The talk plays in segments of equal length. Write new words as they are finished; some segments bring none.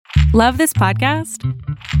Love this podcast?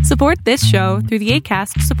 Support this show through the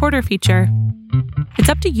Acast supporter feature. It's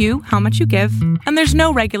up to you how much you give, and there's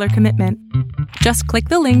no regular commitment. Just click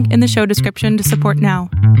the link in the show description to support now.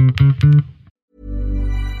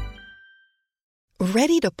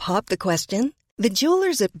 Ready to pop the question? The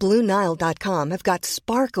jewelers at BlueNile.com have got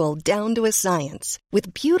sparkle down to a science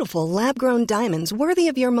with beautiful lab-grown diamonds worthy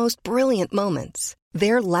of your most brilliant moments.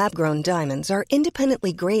 Their lab-grown diamonds are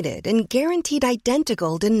independently graded and guaranteed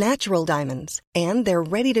identical to natural diamonds, and they're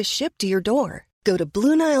ready to ship to your door. Go to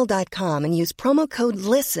BlueNile.com and use promo code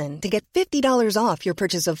LISTEN to get $50 off your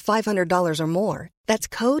purchase of $500 or more. That's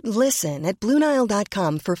code LISTEN at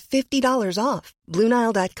BlueNile.com for $50 off.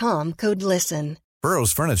 BlueNile.com, code LISTEN.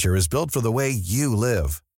 Burrow's furniture is built for the way you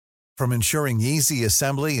live. From ensuring easy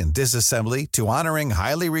assembly and disassembly to honoring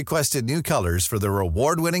highly requested new colors for their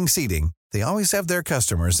award-winning seating, they always have their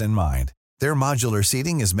customers in mind. Their modular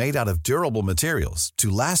seating is made out of durable materials to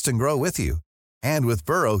last and grow with you. And with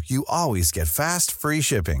Burrow, you always get fast, free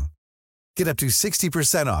shipping. Get up to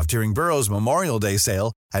 60% off during Burrow's Memorial Day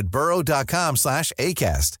sale at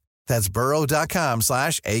burrow.com/ACAST. That's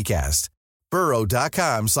burrow.com/ACAST.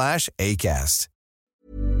 burrow.com/ACAST.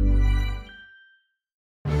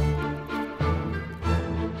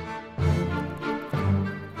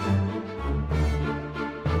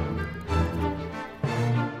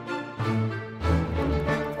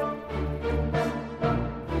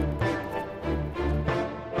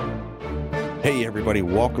 Hey everybody,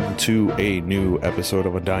 welcome to a new episode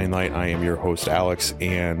of Undying Light. I am your host Alex,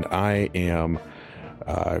 and I am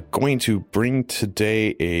going to bring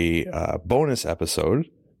today a bonus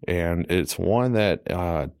episode, and it's one that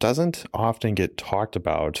doesn't often get talked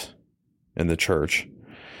about in the church,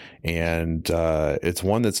 and it's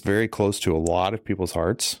one that's very close to a lot of people's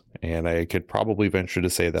hearts, and I could probably venture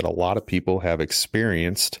to say that a lot of people have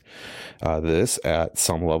experienced this at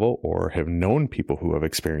some level or have known people who have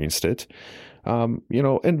experienced it.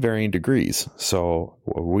 In varying degrees. So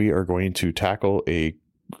we are going to tackle a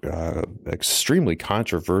extremely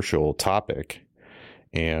controversial topic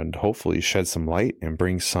and hopefully shed some light and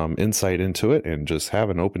bring some insight into it and just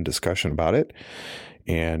have an open discussion about it.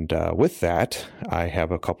 And with that, I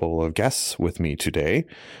have a couple of guests with me today.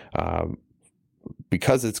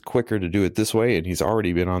 Because it's quicker to do it this way, and he's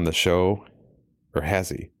already been on the show, or has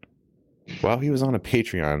he? Well, he was on a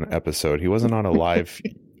Patreon episode. He wasn't on a live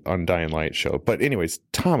Undying Light show. But anyways,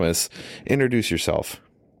 Thomas, introduce yourself.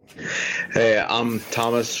 Hey, I'm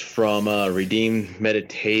Thomas from Redeemed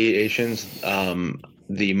Meditations,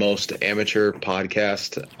 the most amateur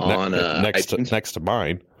podcast on next to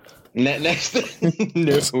mine. Next,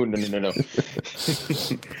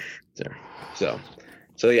 no.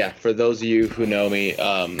 So yeah, for those of you who know me,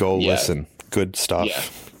 go listen. Good stuff. Yeah.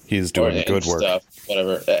 He's doing good work. Stuff,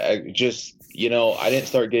 whatever. I didn't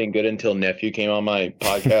start getting good until Nephew came on my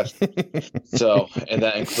podcast. And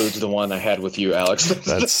that includes the one I had with you, Alex.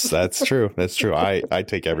 That's true. That's true. I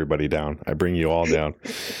take everybody down. I bring you all down.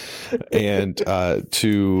 And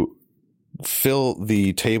to fill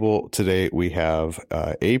the table today, we have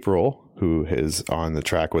April, who is on the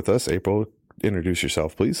track with us. April, introduce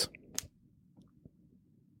yourself, please.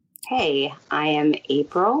 Hey, I am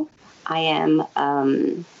April. I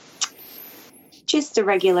am just a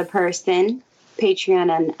regular person,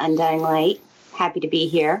 Patreon and Undying Light. Happy to be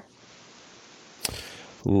here.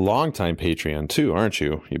 Longtime Patreon too, aren't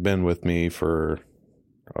you? You've been with me for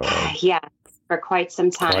for quite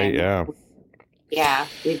some time. Yeah,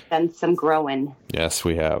 we've done some growing. Yes,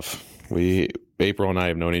 we have. April and I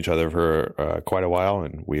have known each other for quite a while,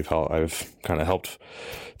 and I've kind of helped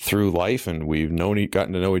through life, and we've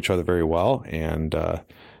gotten to know each other very well, and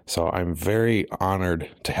so I'm very honored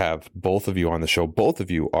to have both of you on the show. Both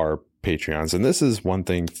of you are Patreons. And this is one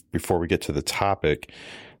thing before we get to the topic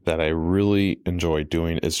that I really enjoy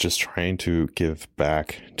doing is just trying to give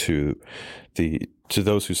back to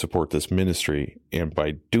those who support this ministry. And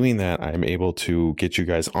by doing that, I'm able to get you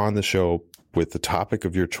guys on the show with the topic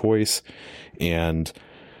of your choice, and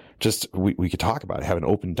just we could talk about it, have an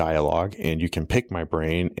open dialogue, and you can pick my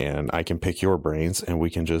brain and I can pick your brains, and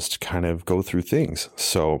we can just kind of go through things.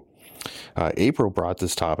 So April brought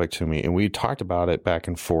this topic to me, and we talked about it back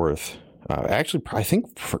and forth, actually, I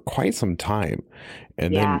think for quite some time.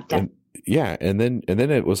 And then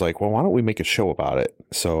it was like, well, why don't we make a show about it?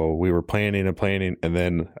 So we were planning, and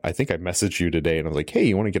then I think I messaged you today, and I was like, hey,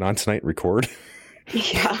 you want to get on tonight and record?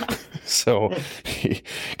 Yeah. So,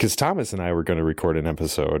 because Thomas and I were going to record an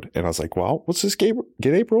episode, and I was like, well, let's just get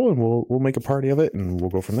April, and we'll make a party of it, and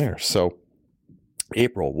we'll go from there. So,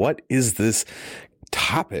 April, what is this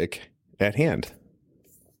topic at hand?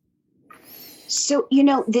 So,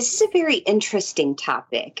 this is a very interesting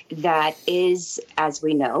topic that is, as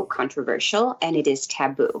we know, controversial, and it is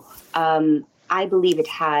taboo. I believe it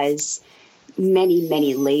has many,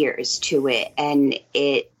 many layers to it, and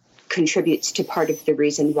it contributes to part of the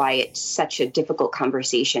reason why it's such a difficult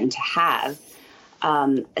conversation to have,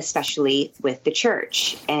 especially with the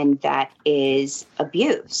church, and that is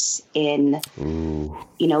abuse in,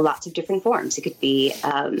 lots of different forms. It could be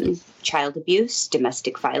child abuse,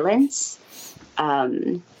 domestic violence,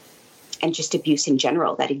 and just abuse in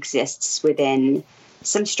general that exists within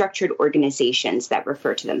some structured organizations that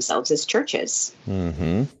refer to themselves as churches.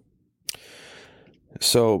 Mm-hmm.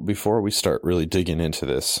 So before we start really digging into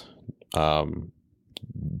this,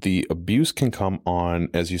 the abuse can come on,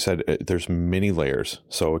 as you said, there's many layers.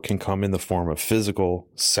 So it can come in the form of physical,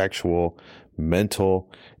 sexual,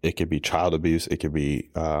 mental. It could be child abuse. It could be,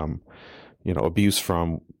 abuse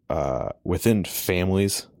from within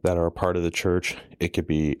families that are a part of the church. It could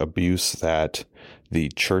be abuse that the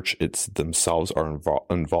church themselves are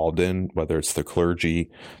involved in, whether it's the clergy,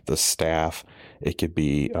 the staff. It could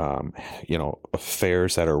be,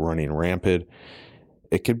 affairs that are running rampant.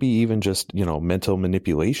 It could be even just, mental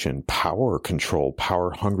manipulation, power control,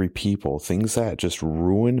 power hungry people, things that just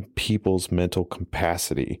ruin people's mental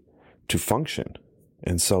capacity to function.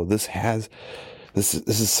 And so this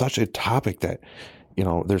is such a topic that,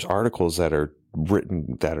 there's articles that are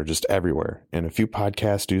written that are just everywhere, and a few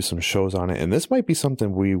podcasts do some shows on it. And this might be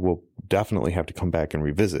something we will definitely have to come back and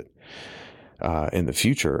revisit in the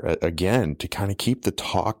future again, to kind of keep the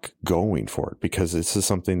talk going for it, because this is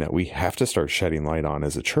something that we have to start shedding light on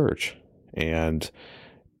as a church. And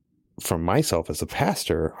from myself as a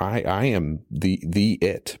pastor, I am the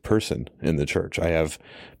it person in the church. I have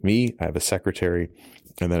a secretary,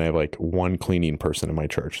 and then I have like one cleaning person in my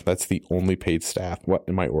church. That's the only paid staff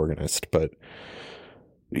in my organist, but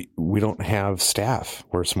we don't have staff.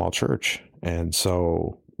 We're a small church. And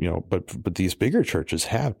so, but these bigger churches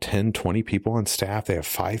have 10, 20 people on staff. They have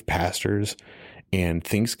 5 pastors, and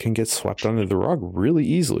things can get swept under the rug really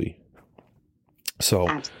easily.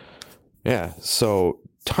 So, yeah. So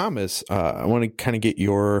Thomas, I want to kind of get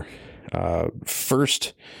your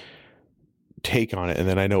first take on it, and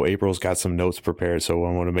then I know April's got some notes prepared, so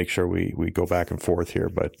I want to make sure we go back and forth here.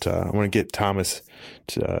 But I want to get Thomas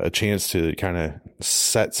a chance to kind of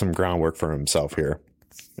set some groundwork for himself here,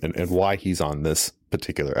 and why he's on this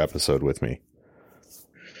particular episode with me.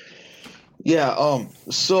 Yeah.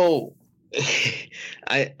 So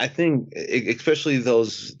I think especially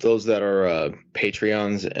those that are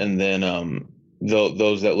Patreons, and then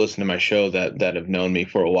those that listen to my show that have known me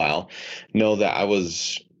for a while know that I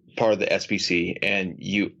was part of the SBC, and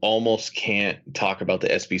you almost can't talk about the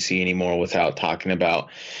SBC anymore without talking about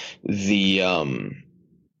the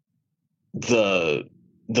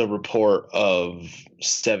report of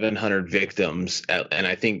 700 victims, and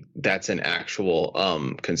I think that's an actual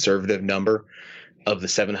conservative number of the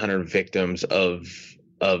 700 victims of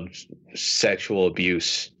sexual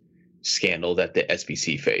abuse scandal that the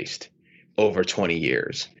SBC faced over 20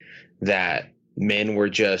 years. That men were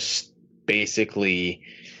just basically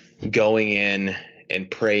going in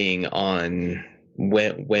and preying on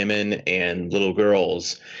women and little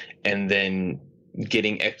girls, and then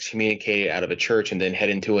getting excommunicated out of a church, and then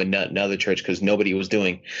heading to another church because nobody was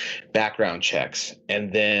doing background checks.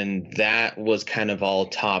 And then that was kind of all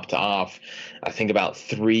topped off, I think, about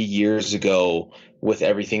 3 years ago, with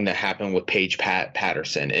everything that happened with Paige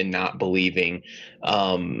Patterson, and not believing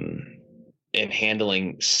and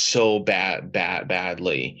handling so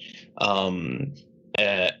badly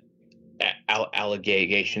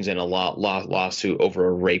allegations in a lawsuit over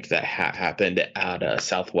a rape that happened at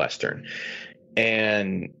Southwestern.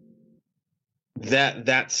 And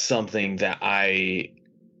that's something that I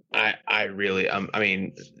really, I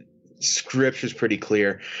mean, Scripture's pretty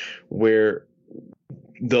clear, where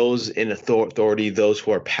those in authority, those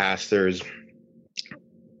who are pastors,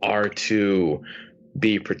 are to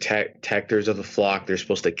be protectors of the flock. They're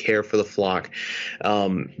supposed to care for the flock.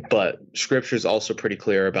 But Scripture is also pretty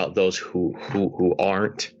clear about those who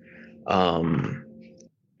aren't. And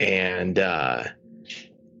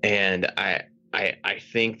I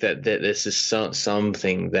think that this is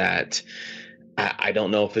something that I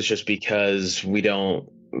don't know if it's just because we don't,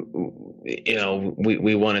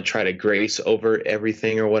 we want to try to grace over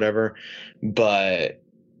everything or whatever, but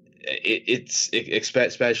it's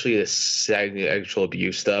especially the sexual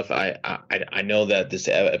abuse stuff. I know that this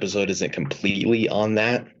episode isn't completely on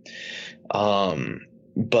that,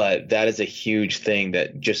 but that is a huge thing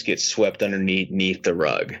that just gets swept underneath the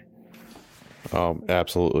rug.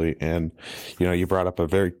 Absolutely. And, you brought up a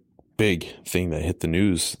very big thing that hit the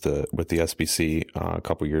news with the SBC a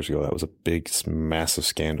couple years ago. That was a big, massive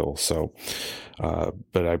scandal. So,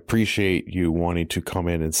 but I appreciate you wanting to come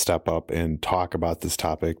in and step up and talk about this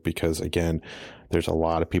topic, because again, there's a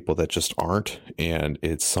lot of people that just aren't, and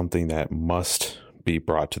it's something that must be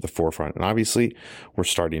brought to the forefront. And obviously we're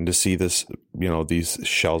starting to see this, these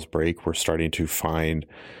shells break. We're starting to find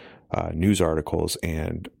news articles,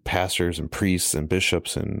 and pastors and priests and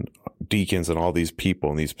bishops and deacons and all these people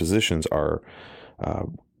in these positions are,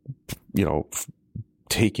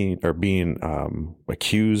 taking or being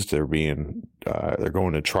accused. They're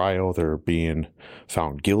going to trial. They're being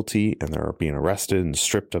found guilty, and they're being arrested and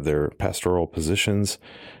stripped of their pastoral positions.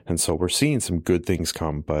 And so we're seeing some good things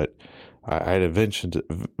come, but I'd venture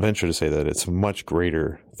to say that it's much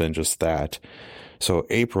greater than just that. So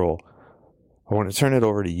April, I want to turn it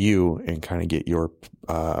over to you and kind of get your,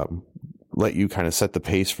 let you kind of set the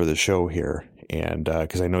pace for the show here. And,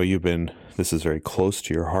 cause I know this is very close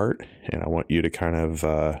to your heart, and I want you to kind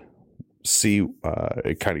of, see,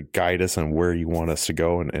 kind of guide us on where you want us to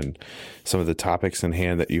go and some of the topics in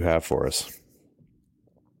hand that you have for us.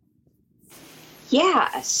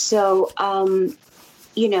 Yeah. So,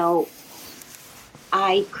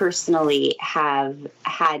 I personally have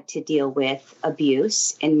had to deal with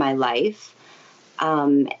abuse in my life.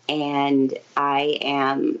 And I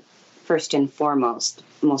am first and foremost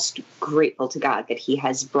most grateful to God that he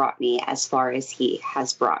has brought me as far as he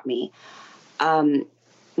has brought me.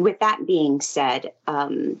 With that being said,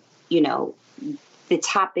 the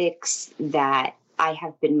topics that I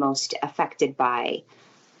have been most affected by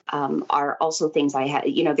are also things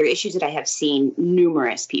they're issues that I have seen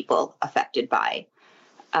numerous people affected by,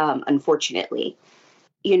 unfortunately.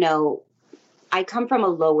 I come from a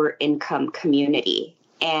lower income community,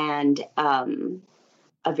 and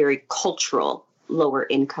a very cultural lower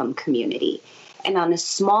income community. And on a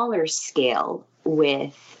smaller scale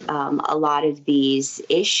with a lot of these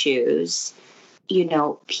issues,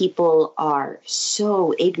 people are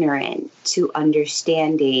so ignorant to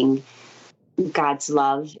understanding God's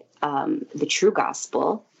love, the true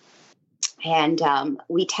gospel. And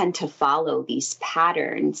we tend to follow these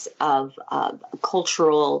patterns of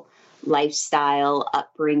cultural lifestyle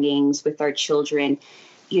upbringings with our children,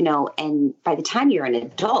 and by the time you're an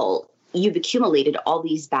adult, you've accumulated all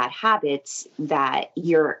these bad habits that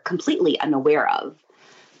you're completely unaware of,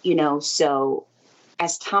 so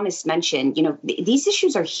as Thomas mentioned, these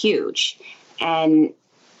issues are huge. And,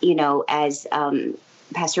 as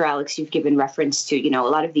Pastor Alex, you've given reference to, a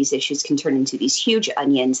lot of these issues can turn into these huge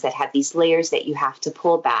onions that have these layers that you have to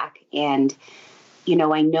pull back. And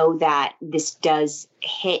I know that this does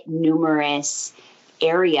hit numerous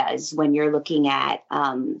areas when you're looking at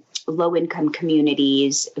low-income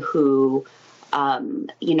communities who,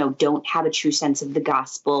 don't have a true sense of the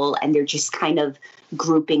gospel, and they're just kind of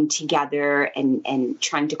grouping together and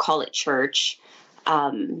trying to call it church.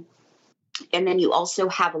 And then you also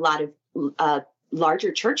have a lot of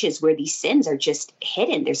larger churches where these sins are just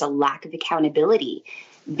hidden. There's a lack of accountability.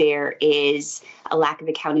 There is a lack of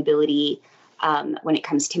accountability when it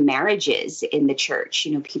comes to marriages in the church.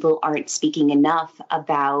 People aren't speaking enough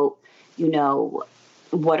about,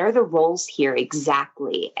 what are the roles here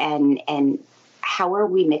exactly? And how are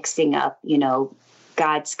we mixing up,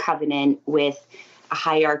 God's covenant with a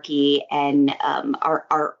hierarchy and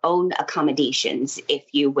our own accommodations, if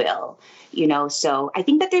you will. So I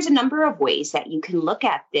think that there's a number of ways that you can look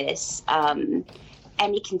at this, and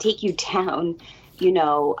it can take you down,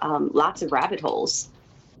 lots of rabbit holes.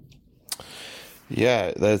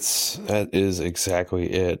 Yeah, that is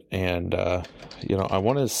exactly it. And, I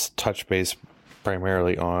want to touch base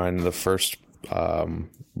primarily on the first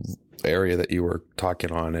area that you were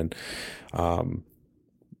talking on, and,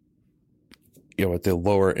 with the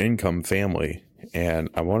lower income family. And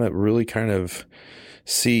I want to really kind of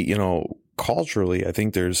see, culturally, I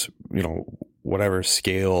think there's, whatever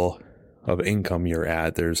scale of income you're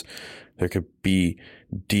at, there could be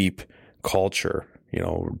deep culture,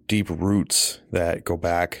 deep roots that go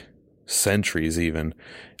back centuries even,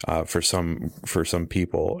 for some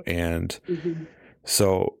people. And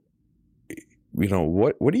so,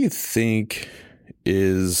 what do you think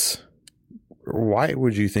is, or why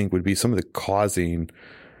would you think would be some of the causing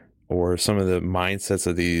or some of the mindsets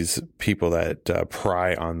of these people that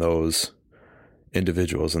pry on those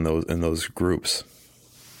individuals in those groups?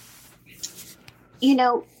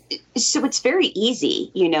 So it's very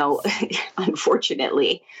easy,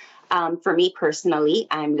 unfortunately. For me personally,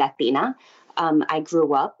 I'm Latina. I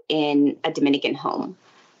grew up in a Dominican home.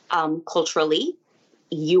 Culturally,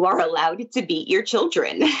 you are allowed to beat your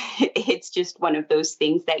children. It's just one of those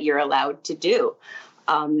things that you're allowed to do.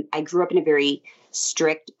 I grew up in a very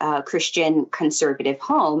strict Christian conservative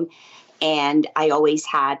home, and I always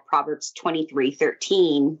had Proverbs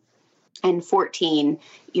 23:13 and 14,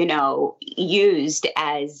 used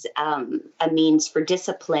as a means for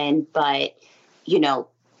discipline. But,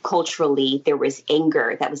 culturally, there was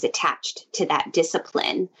anger that was attached to that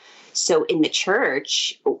discipline. So in the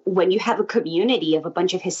church, when you have a community of a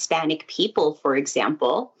bunch of Hispanic people, for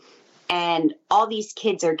example, and all these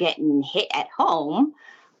kids are getting hit at home,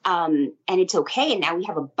 and it's okay. And now we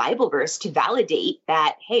have a Bible verse to validate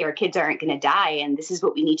that, hey, our kids aren't going to die, and this is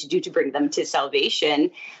what we need to do to bring them to salvation.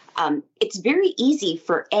 It's very easy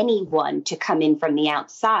for anyone to come in from the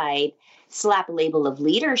outside, slap a label of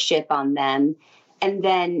leadership on them, and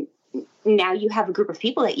then now you have a group of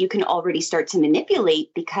people that you can already start to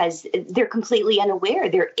manipulate because they're completely unaware.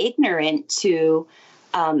 They're ignorant to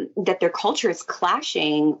that their culture is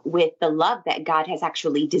clashing with the love that God has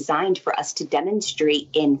actually designed for us to demonstrate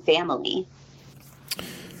in family.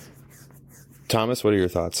 Thomas, what are your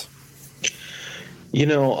thoughts?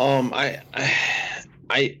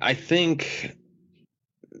 I think,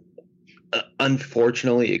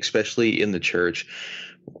 unfortunately, especially in the church,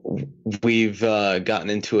 we've gotten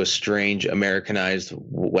into a strange Americanized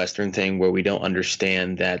Western thing where we don't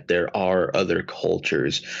understand that there are other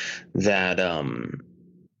cultures that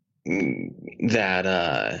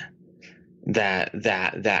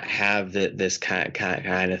have this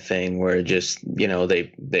kind of thing where just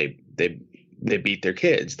they beat their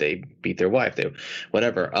kids, they beat their wife, they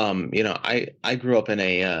whatever. I grew up in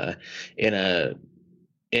a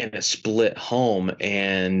split home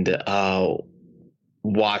and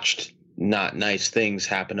watched not nice things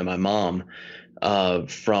happen to my mom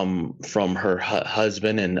from her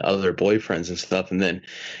husband and other boyfriends and stuff, and then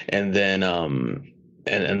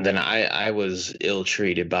I was ill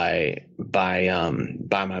treated by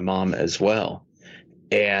my mom as well,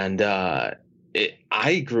 and I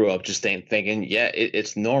grew up just thinking,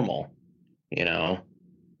 it's normal,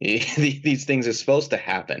 these things are supposed to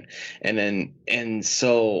happen, and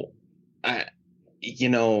so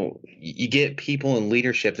you get people in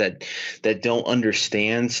leadership that don't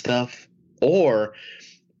understand stuff, or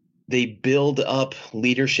they build up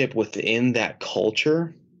leadership within that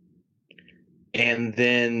culture, and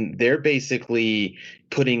then they're basically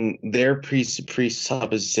putting their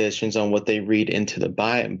presuppositions on what they read into the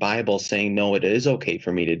Bible, saying, no, it is okay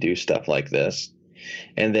for me to do stuff like this.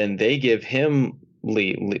 And then they give him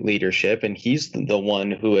leadership, and he's the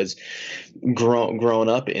one who has grown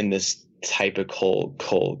up in this type of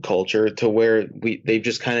culture to where they've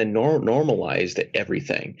just kind of normalized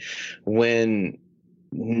everything, when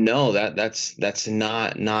no, that's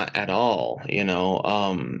not at all,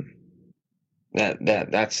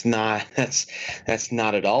 that's not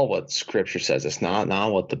at all what Scripture says. It's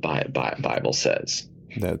not what the Bible says.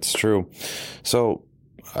 That's true. So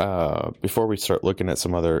before we start looking at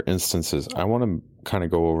some other instances, I want to kind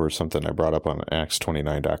of go over something I brought up on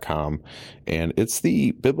Acts29.com, and it's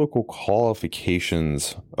the biblical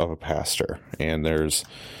qualifications of a pastor. And there's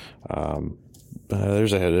a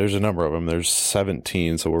number of them. There's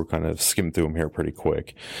 17, so we're kind of skim through them here pretty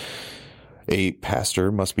quick. A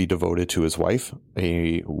pastor must be devoted to his wife,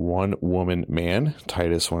 a one-woman man,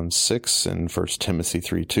 Titus 1:6 and 1 Timothy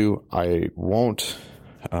 3:2. I won't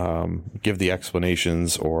give the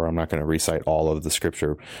explanations, or I'm not going to recite all of the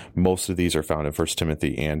scripture. Most of these are found in 1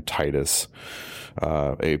 Timothy and Titus.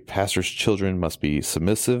 A pastor's children must be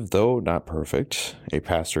submissive, though not perfect. A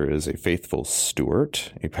pastor is a faithful steward.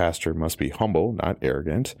 A pastor must be humble, not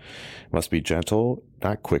arrogant. Must be gentle,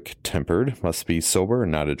 not quick-tempered. Must be sober,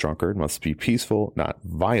 not a drunkard. Must be peaceful, not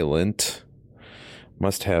violent.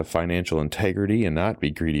 Must have financial integrity and not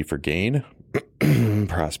be greedy for gain.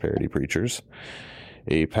 Prosperity preachers.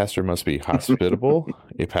 A pastor must be hospitable.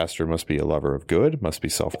 A pastor must be a lover of good, must be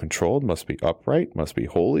self-controlled, must be upright, must be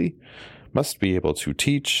holy, must be able to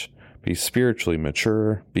teach, be spiritually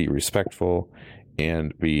mature, be respectful,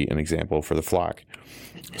 and be an example for the flock.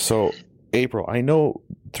 So, April, I know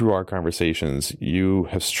through our conversations you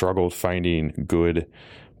have struggled finding good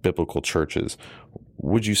biblical churches.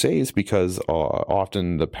 Would you say it's because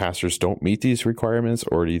often the pastors don't meet these requirements,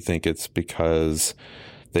 or do you think it's because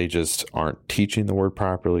they just aren't teaching the word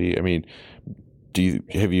properly? I mean,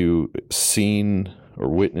 have you seen or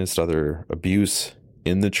witnessed other abuse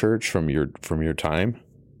in the church from your time?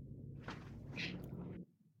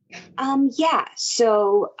 Yeah.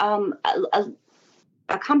 So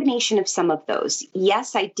a combination of some of those.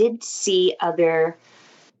 Yes, I did see other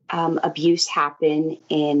abuse happen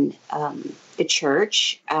in the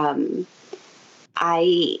church.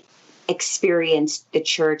 I experienced the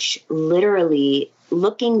church literally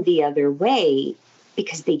looking the other way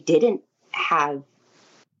because they didn't have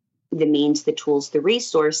the means, the tools, the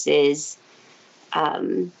resources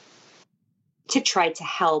to try to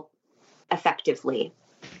help effectively.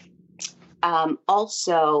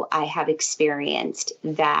 Also, I have experienced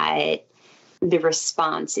that the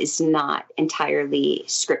response is not entirely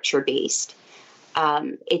scripture-based.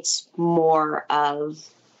 It's more of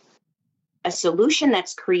a solution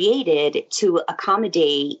that's created to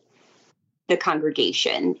accommodate the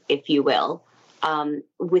congregation, if you will,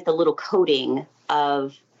 with a little coating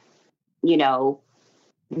of,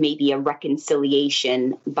 maybe a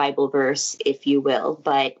reconciliation Bible verse, if you will,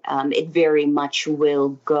 but it very much will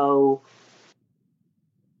go.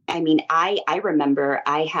 I remember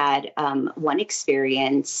I had one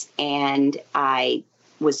experience, and I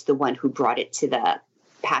was the one who brought it to the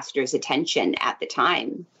pastor's attention at the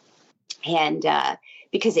time. And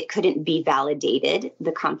because it couldn't be validated,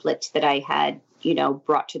 the conflict that I had,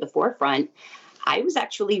 brought to the forefront, I was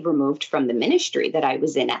actually removed from the ministry that I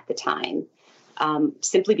was in at the time,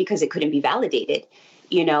 simply because it couldn't be validated,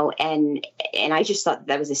 and I just thought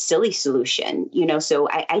that was a silly solution, so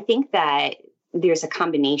I think that there's a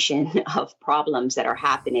combination of problems that are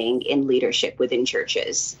happening in leadership within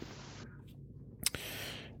churches.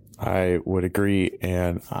 I would agree.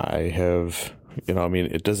 And I have,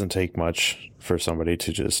 it doesn't take much for somebody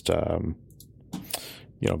to just,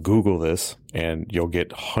 Google this, and you'll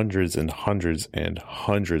get hundreds and hundreds and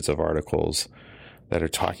hundreds of articles that are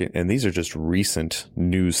talking. And these are just recent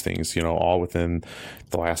news things, all within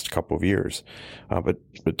the last couple of years. But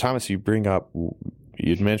Thomas, you'd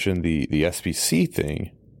mentioned the SBC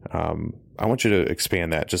thing. I want you to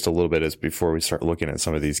expand that just a little bit before we start looking at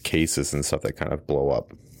some of these cases and stuff that kind of blow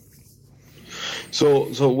up.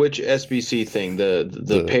 So which SBC thing?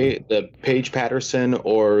 The Paige Patterson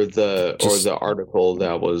or the article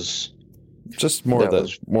that was just more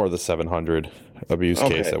of the 700 abuse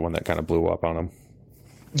case, that one that kind of blew up on him.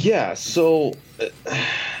 Yeah. So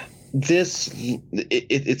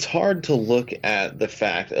it's hard to look at the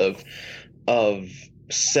fact of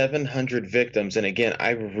 700 victims, and again,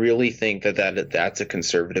 I really think that's a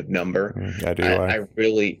conservative number. I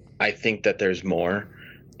do. I think that there's more.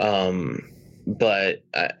 But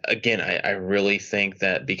I really think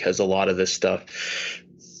that because a lot of this stuff,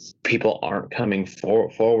 people aren't coming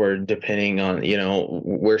forward, depending on,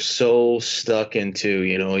 we're so stuck into,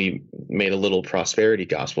 you made a little prosperity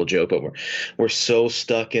gospel joke, but we're so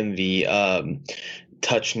stuck in the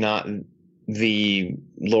touch not the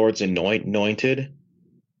Lord's anointed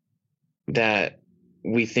that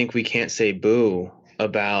we think we can't say boo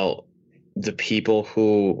about the people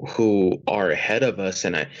who are ahead of us.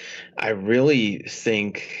 And I really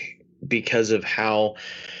think because of how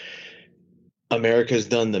America's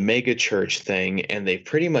done the mega church thing, and they've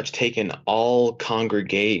pretty much taken all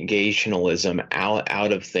congregationalism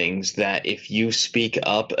out of things, that if you speak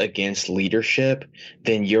up against leadership,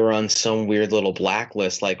 then you're on some weird little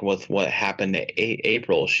blacklist, like with what happened to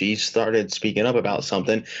April. She started speaking up about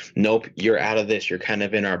something. Nope, you're out of this. You're kind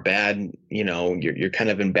of in our bad, you're kind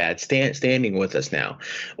of in bad standing with us now,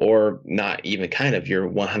 or not even kind of, you're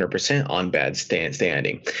 100% on bad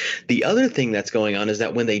standing. The other thing that's going on is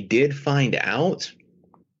that when they did find out,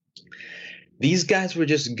 these guys were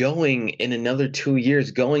just going in another 2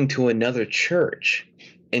 years, going to another church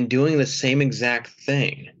and doing the same exact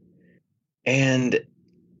thing. And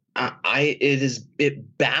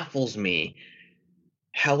it baffles me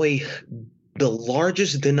how the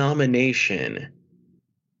largest denomination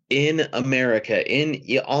in America, in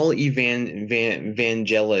all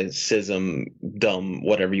evangelicism,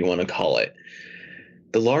 whatever you want to call it,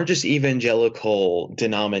 the largest evangelical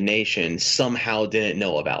denomination somehow didn't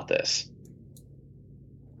know about this.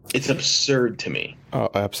 It's absurd to me. Oh,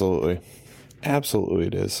 absolutely. Absolutely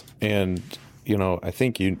it is. And, I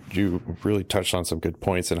think you really touched on some good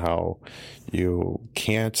points in how you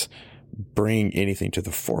can't bring anything to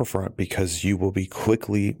the forefront because you will be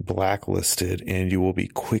quickly blacklisted and you will be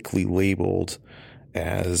quickly labeled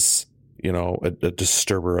as, a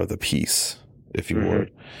disturber of the peace, if you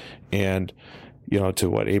would. And, to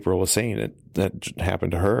what April was saying, that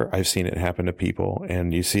happened to her. I've seen it happen to people,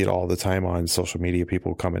 and you see it all the time on social media.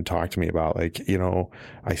 People come and talk to me about I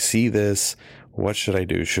see this. What should I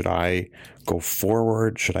do? Should I go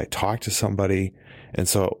forward? Should I talk to somebody? And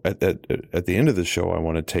so at the end of the show, I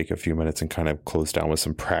want to take a few minutes and kind of close down with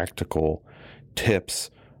some practical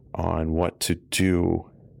tips on what to do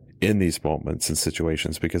in these moments and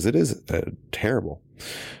situations, because it is terrible.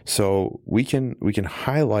 So we can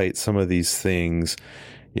highlight some of these things.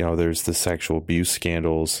 There's the sexual abuse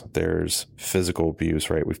scandals, there's physical abuse,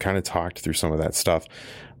 right? We've kind of talked through some of that stuff.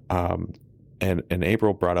 And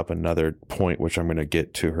April brought up another point, which I'm going to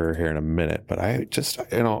get to her here in a minute. But I just,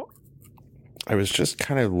 I was just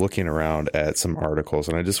kind of looking around at some articles,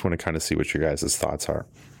 and I just want to kind of see what your guys' thoughts are.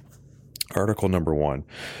 Article number 1,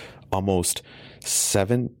 almost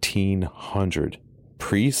 1,700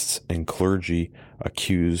 priests and clergy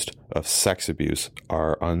accused of sex abuse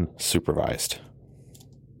are unsupervised.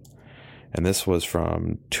 And this was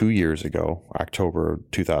from 2 years ago, October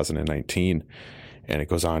 2019. And it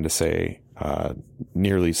goes on to say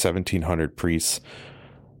nearly 1,700 priests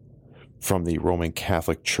from the Roman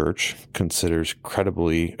Catholic Church considers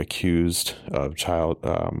credibly accused of child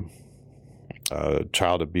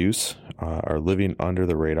abuse are living under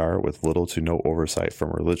the radar with little to no oversight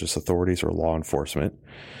from religious authorities or law enforcement.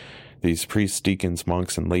 These priests, deacons,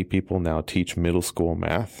 monks, and lay people now teach middle school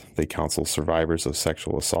math. They counsel survivors of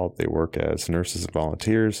sexual assault. They work as nurses and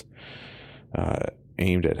volunteers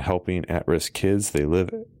aimed at helping at-risk kids. They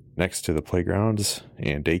live next to the playgrounds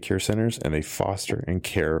and daycare centers, and they foster and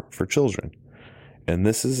care for children. And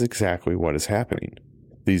this is exactly what is happening.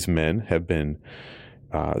 These men have been,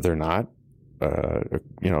 they're not, in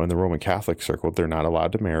the Roman Catholic circle, they're not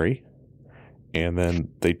allowed to marry. And then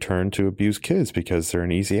they turn to abuse kids because they're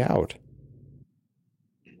an easy out.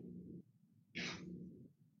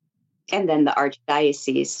 And then the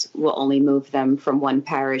archdiocese will only move them from one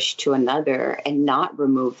parish to another and not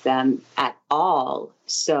remove them at all.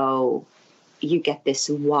 So you get this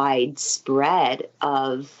wide spread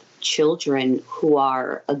of children who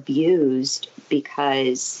are abused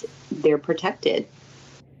because they're protected.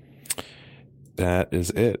 That is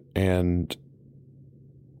it. And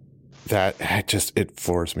that it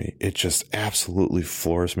floors me. It just absolutely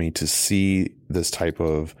floors me to see this type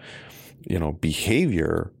of,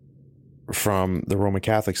 behavior from the Roman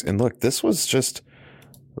Catholics. And look, this was just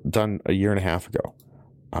done a year and a half ago.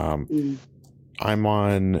 I'm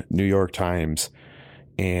on New York Times,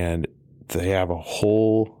 and they have an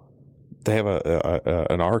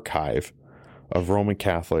archive of Roman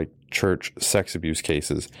Catholic Church sex abuse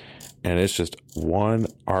cases. And it's just one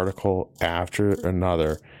article after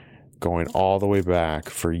another, going all the way back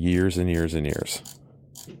for years and years and years.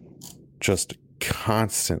 Just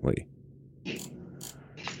constantly.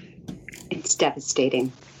 It's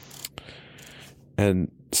devastating. And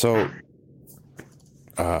so,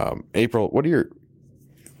 April, what are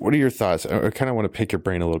your thoughts? I kind of want to pick your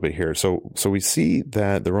brain a little bit here. So we see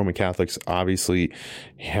that the Roman Catholics obviously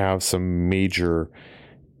have some major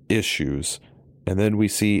issues. And then we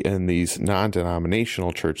see in these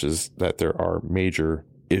non-denominational churches that there are major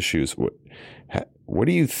issues. What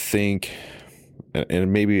do you think,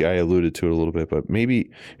 and maybe I alluded to it a little bit, but maybe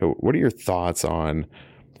what are your thoughts on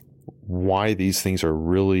why these things are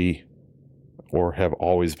really or have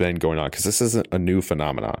always been going on? Because this isn't a new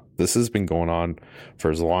phenomenon. This has been going on for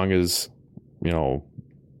as long as,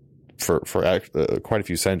 for quite a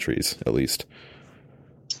few centuries at least.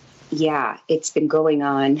 Yeah, it's been going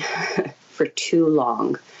on for too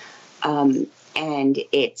long. And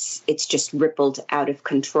it's just rippled out of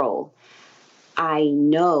control. I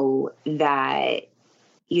know that,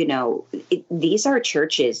 these are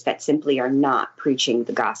churches that simply are not preaching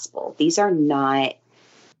the gospel. These are not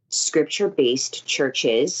scripture-based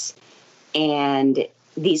churches. And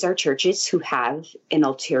these are churches who have an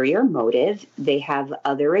ulterior motive. They have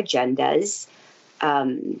other agendas.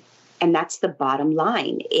 And that's the bottom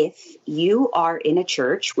line. If you are in a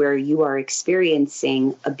church where you are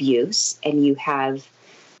experiencing abuse and you have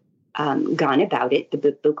gone about it the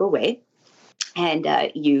biblical way, and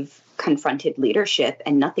you've confronted leadership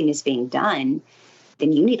and nothing is being done,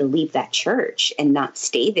 then you need to leave that church and not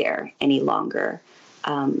stay there any longer.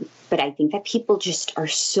 But I think that people just are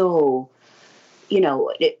so,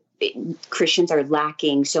 Christians are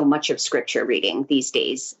lacking so much of scripture reading these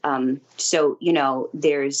days. So,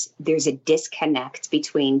 there's a disconnect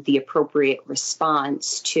between the appropriate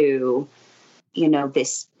response to,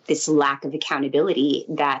 this lack of accountability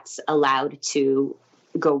that's allowed to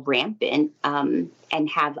go rampant, and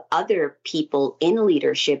have other people in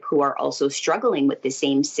leadership who are also struggling with the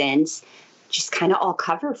same sins just kind of all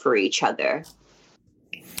cover for each other.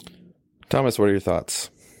 Thomas, what are your thoughts?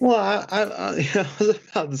 Well, I was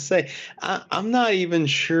about to say, I'm not even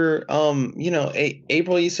sure.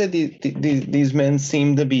 April, you said these men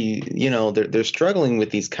seem to be, they're struggling with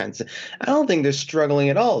these kinds of. I don't think they're struggling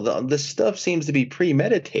at all. The stuff seems to be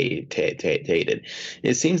premeditated.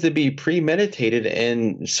 It seems to be premeditated,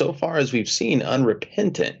 and so far as we've seen,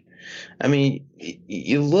 unrepentant. I mean,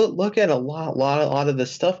 you look at a lot of the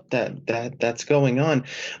stuff that's going on,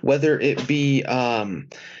 whether it be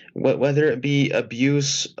whether it be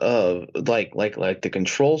abuse of like the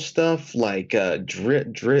control stuff, like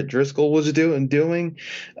Driscoll was doing,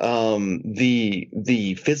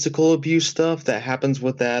 the physical abuse stuff that happens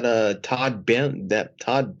with that Todd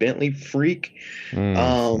Bentley freak,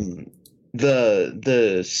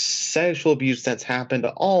 the sexual abuse that's happened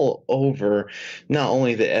all over, not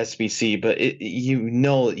only the SBC, but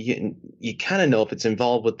you kind of know if it's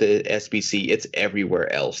involved with the SBC, it's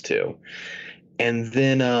everywhere else too. And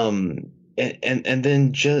then and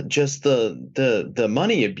then just the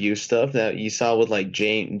money abuse stuff that you saw with like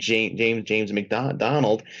James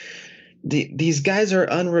McDonald. These guys are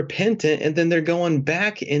unrepentant, and then they're going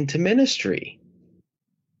back into ministry.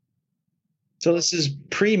 So this is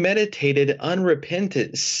premeditated,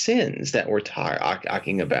 unrepentant sins that we're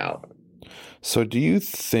talking about. So do you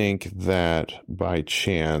think that by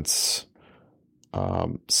chance,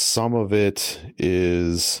 some of it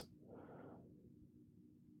is?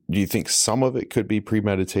 Do you think some of it could be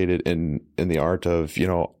premeditated in the art of,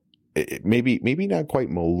 maybe not quite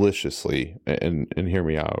maliciously, and hear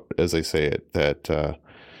me out as I say it, that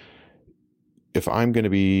if I'm going to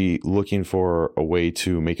be looking for a way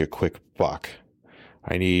to make a quick buck,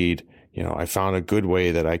 I need, I found a good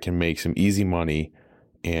way that I can make some easy money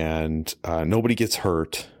and nobody gets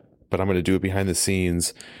hurt, but I'm going to do it behind the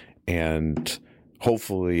scenes and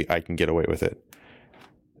hopefully I can get away with it.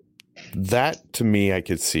 That to me, I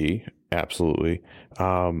could see absolutely.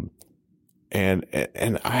 And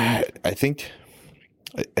I think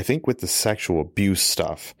with the sexual abuse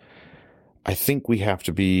stuff, I think we have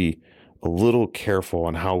to be a little careful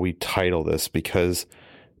on how we title this, because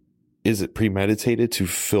is it premeditated to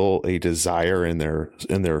fill a desire in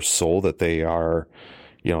their soul that they are,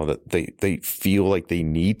 that they feel like they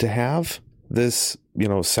need to have this,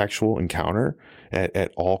 sexual encounter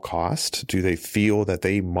at all cost? Do they feel that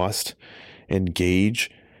they must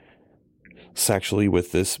engage sexually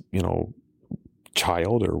with this,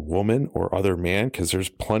 child or woman or other man? Because there's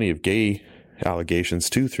plenty of gay allegations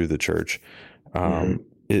too through the church.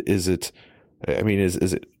 Is it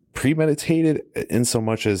premeditated in so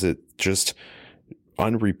much as it just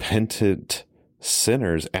unrepentant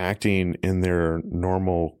sinners acting in their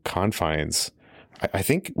normal confines? I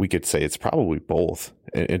think we could say it's probably both.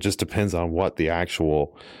 It just depends on what the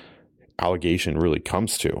actual allegation really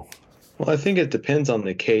comes to. Well, I think it depends on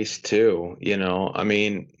the case too.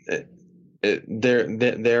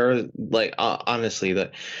 There, like, honestly,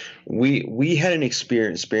 that we had an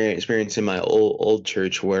experience in my old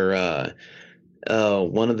church where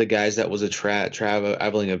one of the guys that was a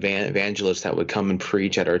traveling evangelist that would come and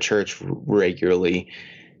preach at our church regularly,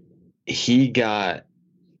 he got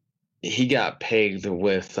pegged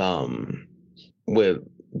with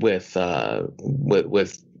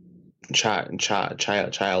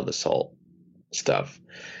child assault stuff.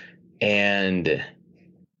 And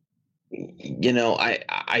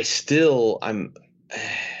I struggle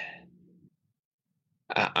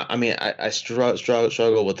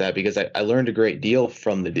with that, because I learned a great deal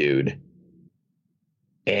from the dude,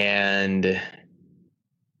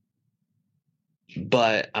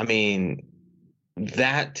 but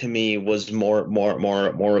that to me was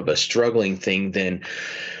more of a struggling thing than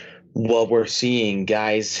what we're seeing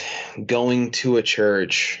guys going to a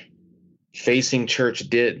church, facing church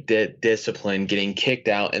discipline, getting kicked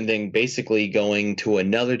out, and then basically going to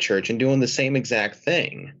another church and doing the same exact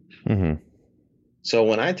thing. Mm-hmm. So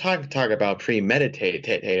when I talk about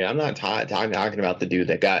premeditated, I'm not talking about the dude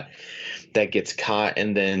that gets caught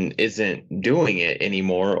and then isn't doing it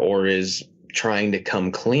anymore, or is trying to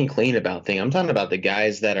come clean about things. I'm talking about the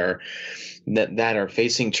guys that are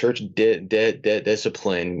facing church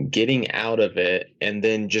discipline, getting out of it, and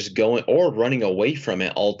then just going or running away from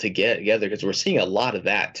it altogether, because we're seeing a lot of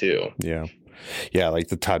that too. Yeah, like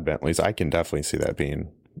the Todd Bentleys, I can definitely see that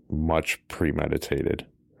being much premeditated.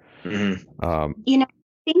 Mm-hmm. I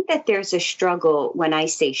think that there's a struggle. When I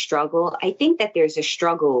say struggle, I think that there's a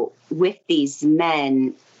struggle with these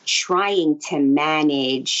men trying to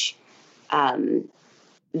manage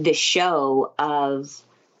the show of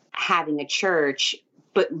having a church,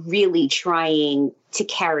 but really trying to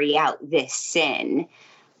carry out this sin.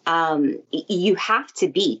 You have to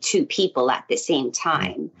be two people at the same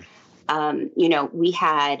time. We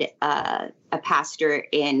had a pastor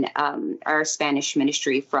in our Spanish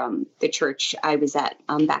ministry from the church I was at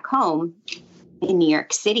back home in New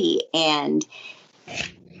York City, and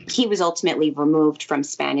he was ultimately removed from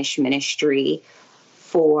Spanish ministry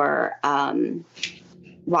for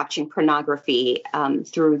watching pornography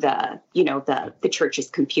through the church's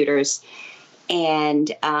computers,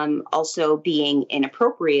 and also being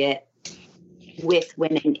inappropriate with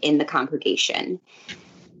women in the congregation.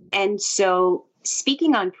 And so,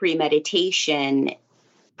 speaking on premeditation,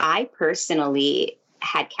 I personally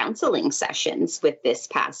had counseling sessions with this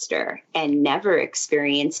pastor and never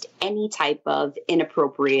experienced any type of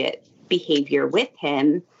inappropriate behavior with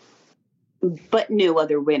him, but knew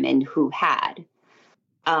other women who had.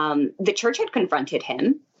 The church had confronted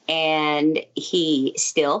him, and he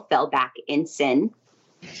still fell back in sin,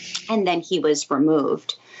 and then he was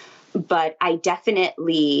removed. But I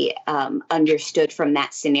definitely understood from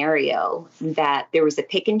that scenario that there was a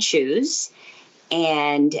pick and choose,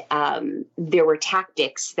 and there were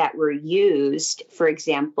tactics that were used, for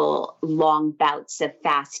example, long bouts of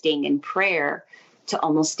fasting and prayer to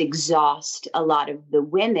almost exhaust a lot of the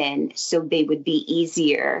women so they would be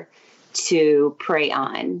easier to prey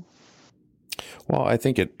on. Well, I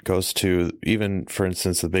think it goes to, even, for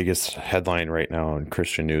instance, the biggest headline right now in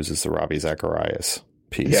Christian news is the Ravi Zacharias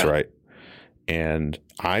piece, right? And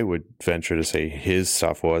I would venture to say his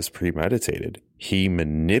stuff was premeditated. He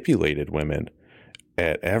manipulated women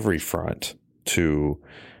at every front to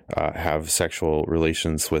have sexual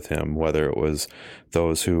relations with him, whether it was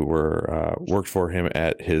those who were worked for him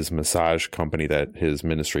at his massage company that his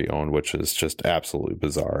ministry owned, which is just absolutely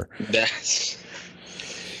bizarre.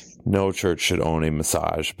 No church should own a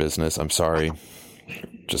massage business. I'm sorry.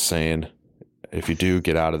 Just saying, if you do,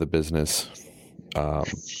 get out of the business.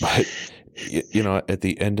 But, you know, at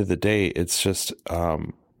the end of the day, it's just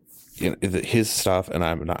his stuff, and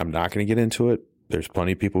I'm not going to get into it. There's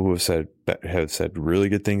plenty of people who have said really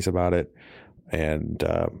good things about it, and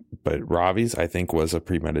but Ravi's, I think, was a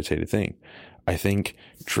premeditated thing. I think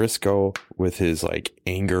Driscoll, with his like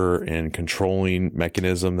anger and controlling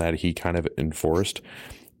mechanism that he kind of enforced,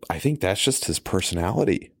 I think that's just his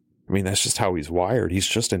personality. I mean, that's just how he's wired. He's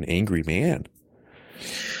just an angry man,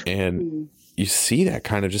 and you see that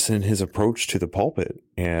kind of just in his approach to the pulpit,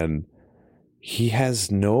 and he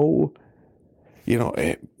has no, you know.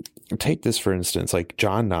 Take this, for instance, like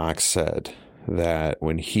John Knox said that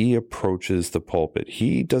when he approaches the pulpit,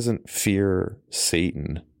 he doesn't fear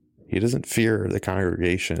Satan. He doesn't fear the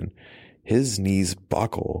congregation. His knees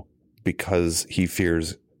buckle because he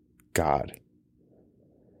fears God.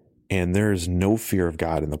 And there is no fear of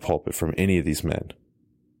God in the pulpit from any of these men.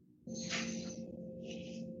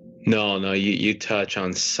 No, you touch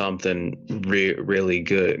on something really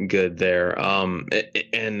good there.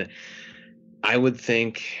 And I would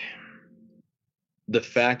think the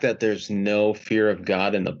fact that there's no fear of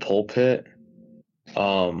God in the pulpit,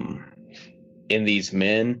 in these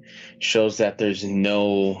men, shows that there's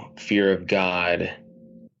no fear of God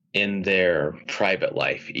in their private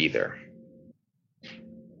life either.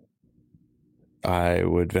 I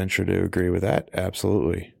would venture to agree with that.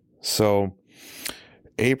 Absolutely. So,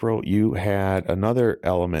 April, you had another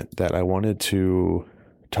element that I wanted to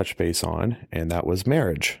touch base on, and that was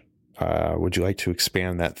marriage. Would you like to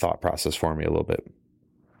expand that thought process for me a little bit?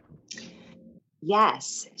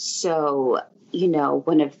 Yes. So, you know,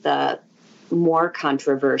 one of the more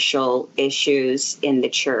controversial issues in the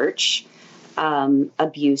church,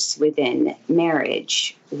 abuse within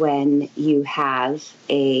marriage, when you have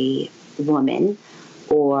a woman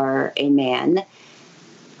or a man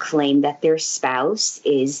claim that their spouse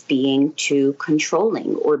is being too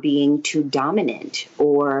controlling or being too dominant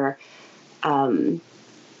or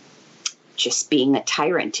just being a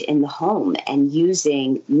tyrant in the home and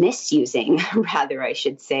misusing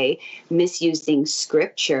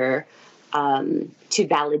scripture to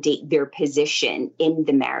validate their position in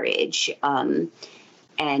the marriage, and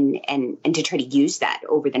to try to use that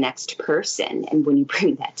over the next person. And when you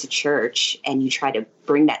bring that to church and you try to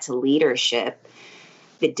bring that to leadership,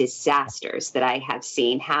 the disasters that I have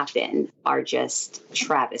seen happen are just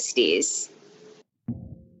travesties.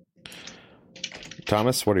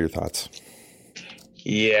 Thomas, what are your thoughts?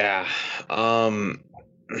 Yeah.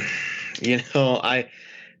 You know,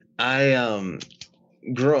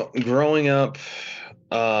 growing up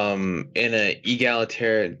in an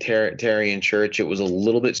egalitarian church, it was a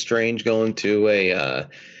little bit strange going to a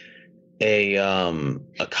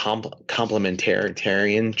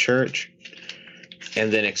complementarian church,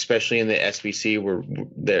 and then especially in the SBC where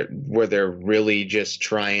they're really just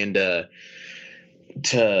trying to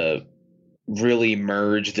really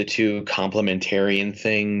merge the two complementarian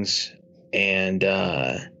things and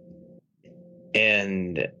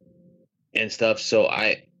stuff. So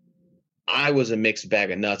I was a mixed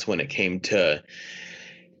bag of nuts when it came to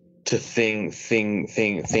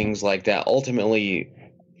things like that. Ultimately,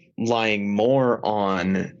 lying more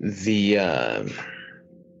on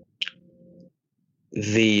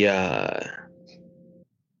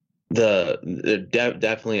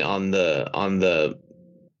definitely on the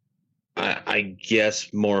I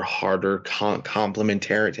guess more harder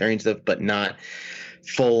complementarian stuff, but not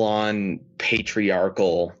full on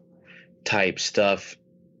patriarchal type stuff.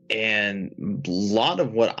 And a lot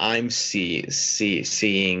of what I'm seeing,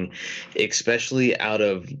 especially out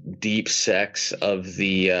of deep sects of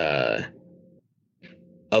the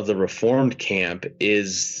Reformed camp,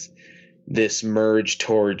 is this merge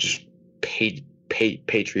towards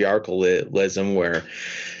patriarchalism,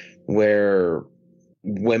 where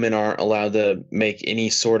women aren't allowed to make any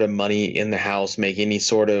sort of money in the house, make any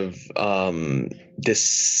sort of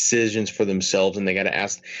decisions for themselves, and they got to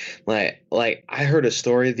ask. Like I heard a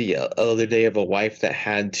story the other day of a wife that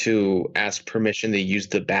had to ask permission to use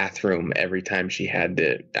the bathroom every time she had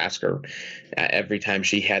to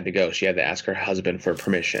go. She had to ask her husband for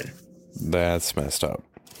permission. That's messed up.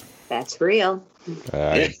 That's real.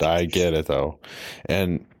 I get it though,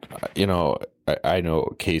 and I know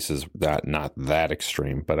cases that not that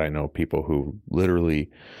extreme, but I know people who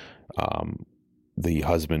literally, the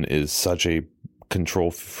husband is such a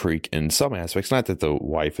control freak in some aspects. Not that the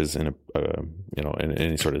wife is in in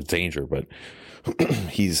any sort of danger, but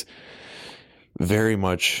he's very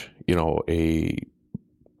much a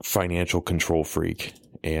financial control freak,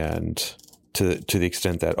 and to the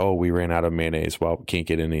extent that, we ran out of mayonnaise. Well, we can't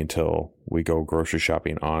get any until we go grocery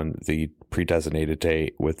shopping on the pre-designated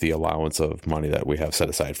day with the allowance of money that we have set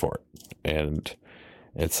aside for it. And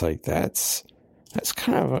it's like, that's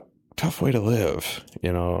kind of a tough way to live,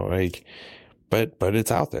 but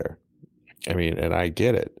it's out there. I mean, and I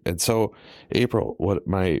get it. And so, April, what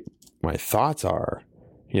my thoughts are,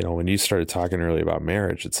 when you started talking earlier about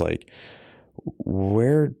marriage, it's like,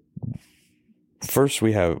 first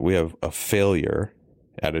we have a failure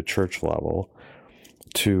at a church level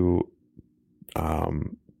to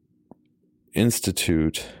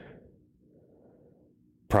institute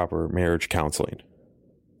proper marriage counseling.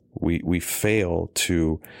 We fail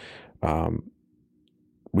to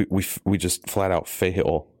we just flat out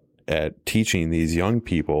fail at teaching these young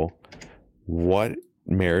people what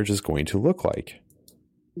marriage is going to look like.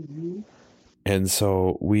 Mm-hmm. And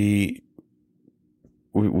so we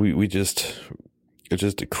just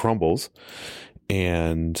it crumbles,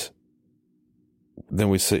 and then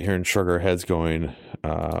we sit here and shrug our heads going,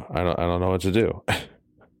 I don't know what to do.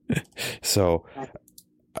 So,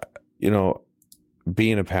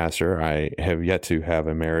 being a pastor, I have yet to have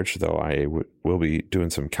a marriage, though I will be doing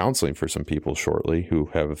some counseling for some people shortly who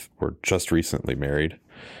were just recently married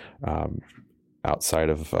outside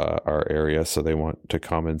of our area. So they want to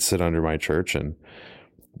come and sit under my church, and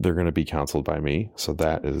they're going to be counseled by me. So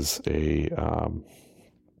that is a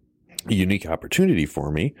unique opportunity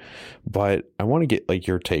for me. But I want to get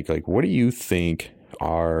your take. What do you think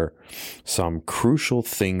are some crucial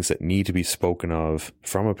things that need to be spoken of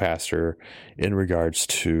from a pastor in regards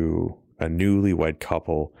to a newlywed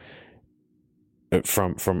couple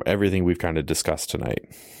from everything we've kind of discussed tonight?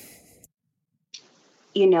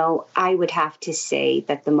 I would have to say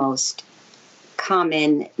that the most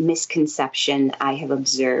common misconception I have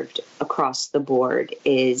observed across the board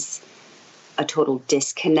is a total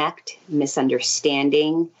disconnect,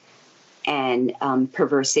 misunderstanding, and